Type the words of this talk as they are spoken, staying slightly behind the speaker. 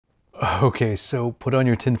Okay, so put on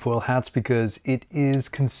your tinfoil hats because it is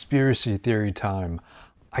conspiracy theory time.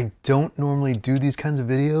 I don't normally do these kinds of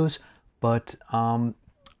videos, but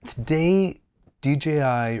today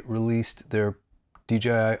DJI released their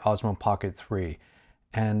DJI Osmo Pocket 3,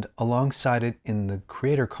 and alongside it in the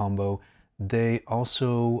creator combo, they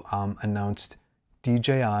also announced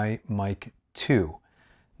DJI MIC 2.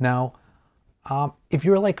 Now, if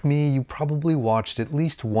you're like me, you probably watched at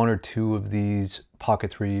least one or two of these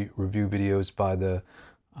Pocket 3 review videos by the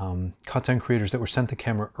content creators that were sent the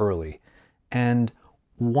camera early. And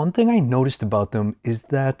one thing I noticed about them is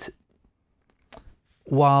that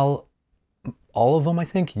while all of them, I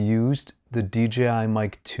think, used the DJI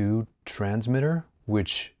MIC 2 transmitter,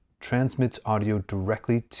 which transmits audio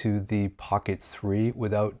directly to the Pocket 3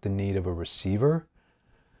 without the need of a receiver,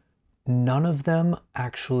 none of them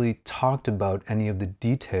actually talked about any of the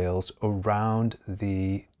details around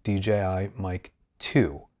the DJI MIC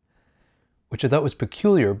 2, which I thought was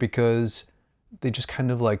peculiar because they just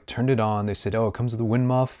kind of like turned it on. They said, oh, it comes with a wind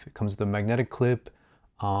muff, it comes with a magnetic clip,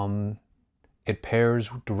 it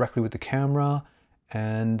pairs directly with the camera,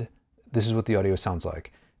 and this is what the audio sounds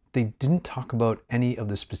like. They didn't talk about any of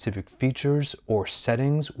the specific features or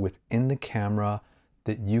settings within the camera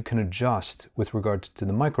that you can adjust with regards to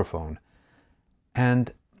the microphone.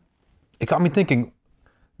 And it got me thinking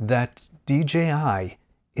that DJI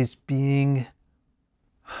is being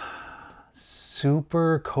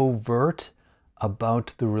super covert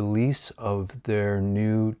about the release of their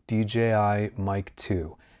new DJI MIC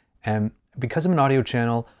 2. And because I'm an audio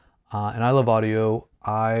channel and I love audio,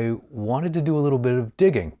 I wanted to do a little bit of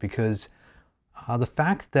digging because the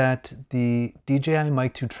fact that the DJI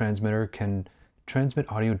MIC 2 transmitter can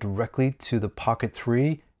transmit audio directly to the Pocket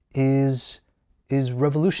 3 is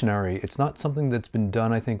revolutionary. It's not something that's been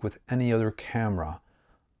done, I think, with any other camera,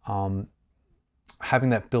 having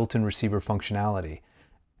that built-in receiver functionality.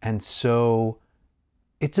 And so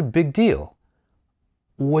it's a big deal.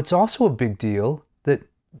 What's also a big deal that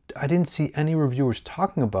I didn't see any reviewers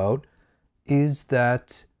talking about is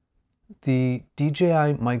that the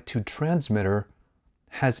DJI MIC 2 transmitter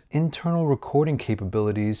has internal recording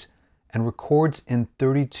capabilities and records in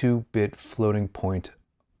 32-bit floating point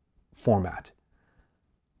format.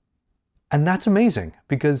 And that's amazing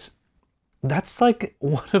because that's like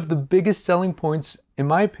one of the biggest selling points, in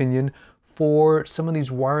my opinion, for some of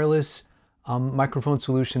these wireless microphone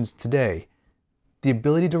solutions today. The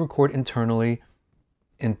ability to record internally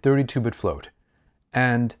in 32-bit float.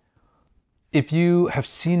 And if you have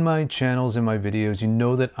seen my channels and my videos, you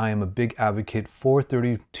know that I am a big advocate for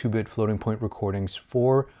 32-bit floating point recordings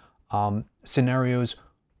for scenarios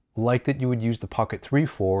like that you would use the Pocket 3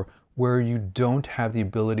 for, where you don't have the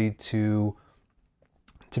ability to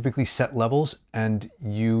typically set levels and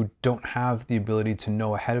you don't have the ability to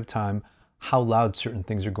know ahead of time how loud certain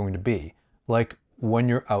things are going to be, like when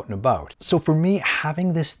you're out and about. So for me,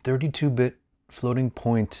 having this 32-bit floating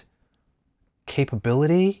point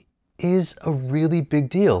capability is a really big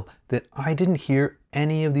deal that I didn't hear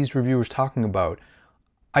any of these reviewers talking about.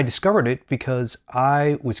 I discovered it because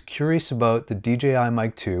I was curious about the DJI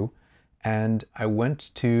MIC 2, and I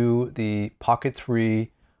went to the Pocket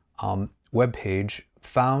 3 webpage,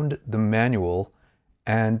 found the manual,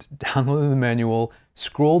 and downloaded the manual,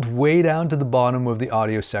 scrolled way down to the bottom of the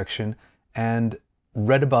audio section, and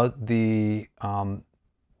read about the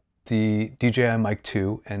DJI MIC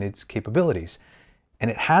 2 and its capabilities. And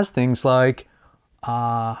it has things like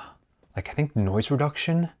I think noise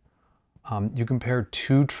reduction. You compare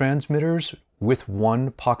two transmitters with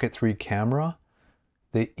one Pocket 3 camera.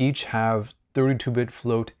 They each have 32-bit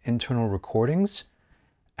float internal recordings.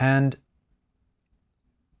 And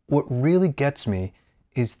what really gets me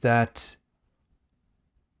is that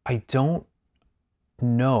I don't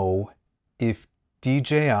know if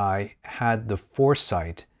DJI had the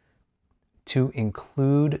foresight to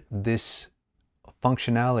include this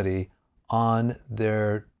functionality on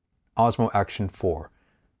their Osmo Action 4,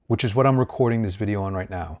 which is what I'm recording this video on right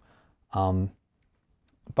now.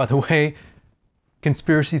 By the way,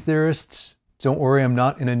 conspiracy theorists, don't worry, I'm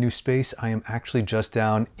not in a new space. I am actually just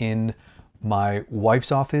down in my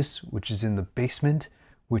wife's office, which is in the basement,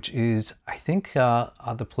 which is, I think,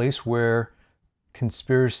 the place where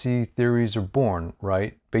conspiracy theories are born,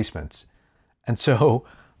 right? Basements. And so,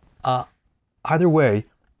 either way,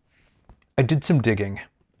 I did some digging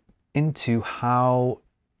into how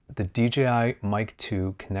the DJI MIC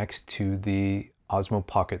 2 connects to the Osmo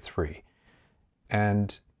Pocket 3,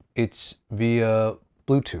 and it's via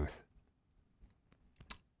Bluetooth.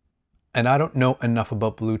 And I don't know enough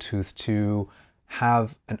about Bluetooth to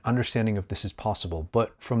have an understanding if this is possible,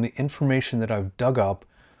 but from the information that I've dug up,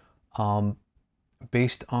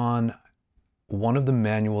 based on one of the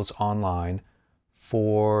manuals online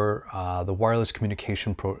for the wireless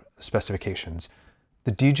communication specifications.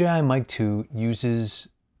 The DJI MIC 2 uses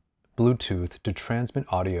Bluetooth to transmit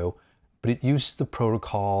audio, but it uses the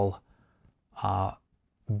protocol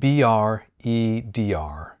BR-EDR,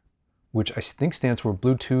 which I think stands for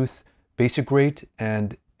Bluetooth Basic Rate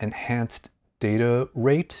and Enhanced Data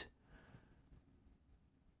Rate.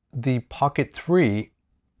 The Pocket 3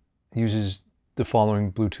 uses the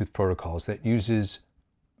following Bluetooth protocols. That uses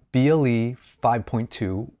BLE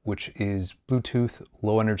 5.2, which is Bluetooth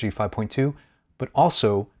Low Energy 5.2, but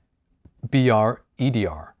also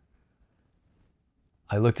BR-EDR.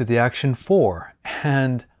 I looked at the Action 4,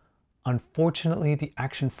 and unfortunately the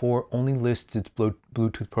Action 4 only lists its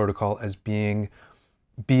Bluetooth protocol as being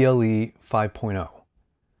BLE 5.0.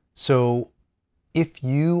 So if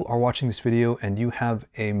you are watching this video and you have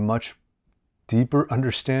a much deeper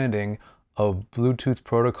understanding of Bluetooth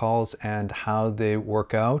protocols and how they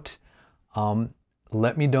work out,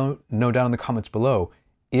 let me know down in the comments below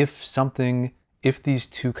if these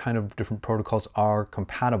two kind of different protocols are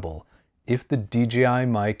compatible. If the DJI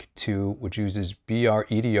MIC 2, which uses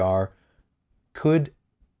BR-EDR, could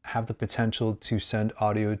have the potential to send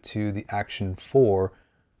audio to the Action 4,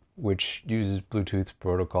 which uses Bluetooth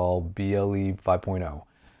protocol BLE 5.0.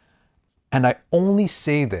 And I only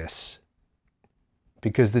say this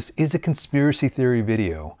because this is a conspiracy theory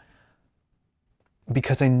video,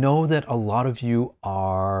 because I know that a lot of you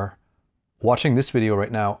are watching this video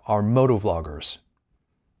right now are moto vloggers.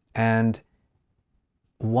 And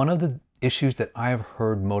one of the issues that I have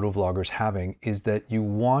heard moto vloggers having is that you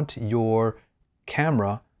want your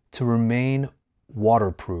camera to remain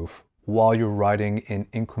waterproof while you're riding in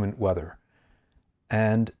inclement weather.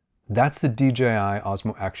 And that's the DJI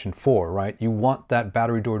Osmo Action 4, right? You want that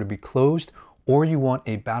battery door to be closed, or you want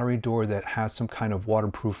a battery door that has some kind of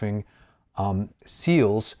waterproofing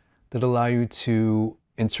seals that allow you to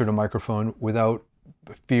insert a microphone without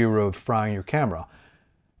fear of frying your camera.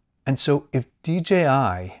 And so if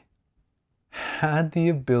DJI had the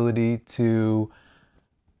ability to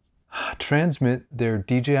transmit their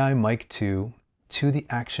DJI MIC 2 to the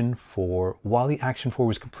Action 4 while the Action 4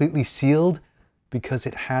 was completely sealed because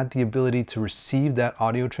it had the ability to receive that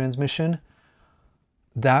audio transmission,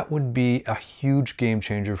 that would be a huge game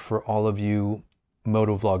changer for all of you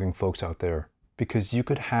moto vlogging folks out there, because you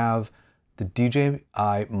could have the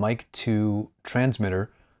DJI MIC 2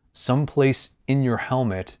 transmitter someplace in your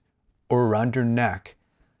helmet or around your neck,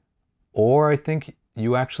 or I think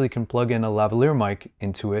you actually can plug in a lavalier mic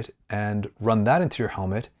into it and run that into your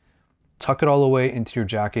helmet, tuck it all the way into your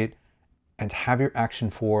jacket, and have your Action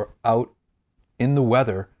 4 out in the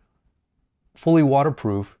weather, fully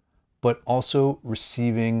waterproof, but also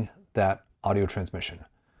receiving that audio transmission.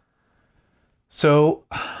 So,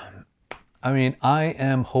 I mean, I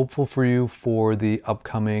am hopeful for you for the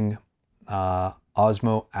upcoming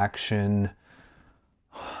Osmo Action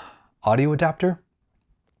audio adapter,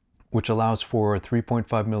 which allows for a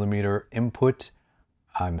 3.5 millimeter input.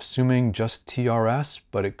 I'm assuming just TRS,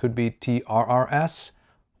 but it could be TRRS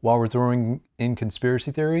while we're throwing in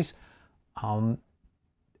conspiracy theories. And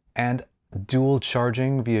dual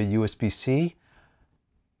charging via USB-C.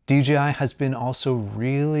 DJI has been also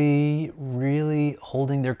really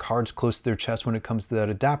holding their cards close to their chest when it comes to that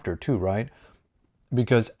adapter too, right?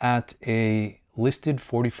 Because at a listed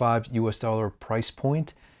 $45 US price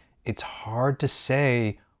point, it's hard to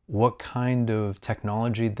say what kind of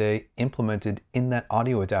technology they implemented in that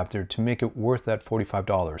audio adapter to make it worth that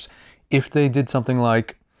 $45. If they did something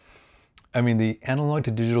like, I mean, the analog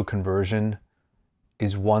to digital conversion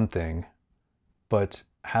is one thing, but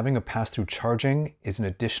having a pass-through charging is an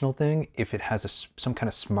additional thing. If it has some kind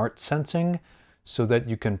of smart sensing so that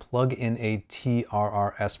you can plug in a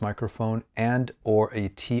TRRS microphone and or a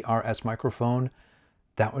TRS microphone,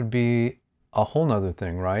 that would be a whole nother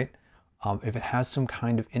thing, right? If it has some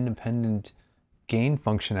kind of independent gain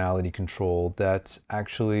functionality control that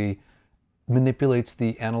actually manipulates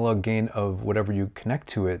the analog gain of whatever you connect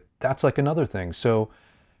to it, that's like another thing. So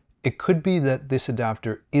it could be that this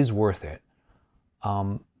adapter is worth it.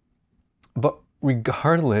 But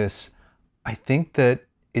regardless, I think that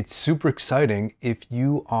it's super exciting if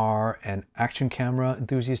you are an action camera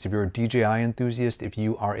enthusiast, if you're a DJI enthusiast, if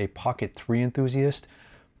you are a Pocket 3 enthusiast,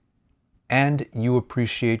 and you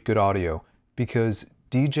appreciate good audio, because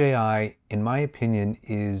DJI, in my opinion,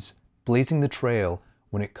 is blazing the trail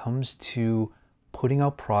when it comes to putting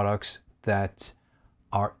out products that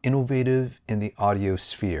are innovative in the audio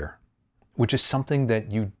sphere, which is something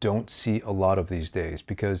that you don't see a lot of these days,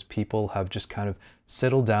 because people have just kind of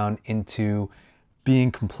settled down into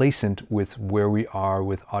being complacent with where we are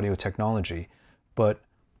with audio technology. But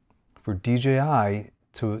for DJI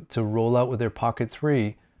to roll out with their Pocket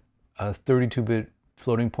 3 a 32-bit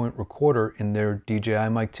floating point recorder in their DJI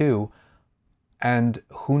MIC 2, and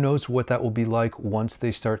who knows what that will be like once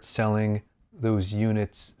they start selling those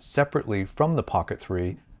units separately from the Pocket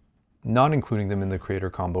 3, not including them in the creator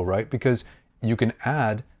combo, right? Because you can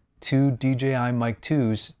add 2 DJI MIC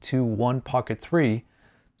 2s to one Pocket 3.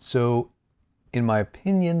 So in my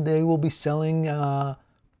opinion, they will be selling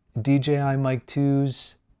DJI MIC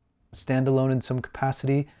 2s standalone in some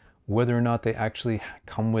capacity. Whether or not they actually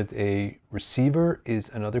come with a receiver is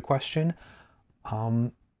another question.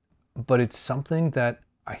 But it's something that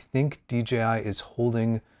I think DJI is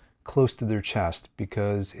holding close to their chest,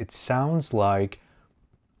 because it sounds like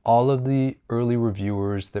all of the early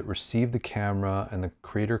reviewers that received the camera and the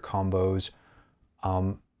creator combos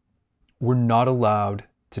were not allowed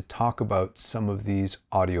to talk about some of these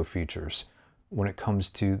audio features when it comes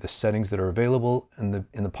to the settings that are available in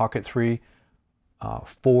the Pocket 3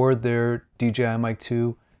 for their DJI MIC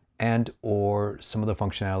 2 and or some of the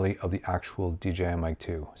functionality of the actual DJI MIC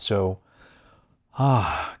 2. So,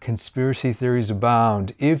 conspiracy theories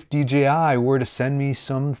abound. If DJI were to send me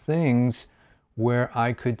some things where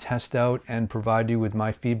I could test out and provide you with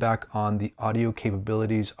my feedback on the audio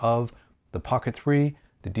capabilities of the Pocket 3,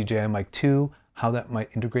 the DJI MIC 2, how that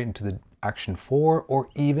might integrate into the Action 4 or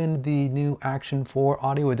even the new Action 4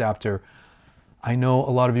 audio adapter, I know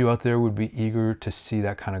a lot of you out there would be eager to see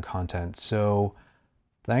that kind of content. So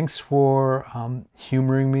thanks for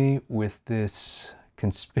humoring me with this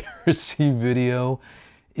conspiracy video.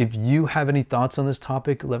 If you have any thoughts on this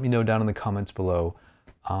topic, let me know down in the comments below.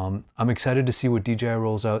 I'm excited to see what DJI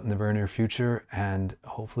rolls out in the very near future, and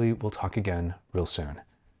hopefully we'll talk again real soon.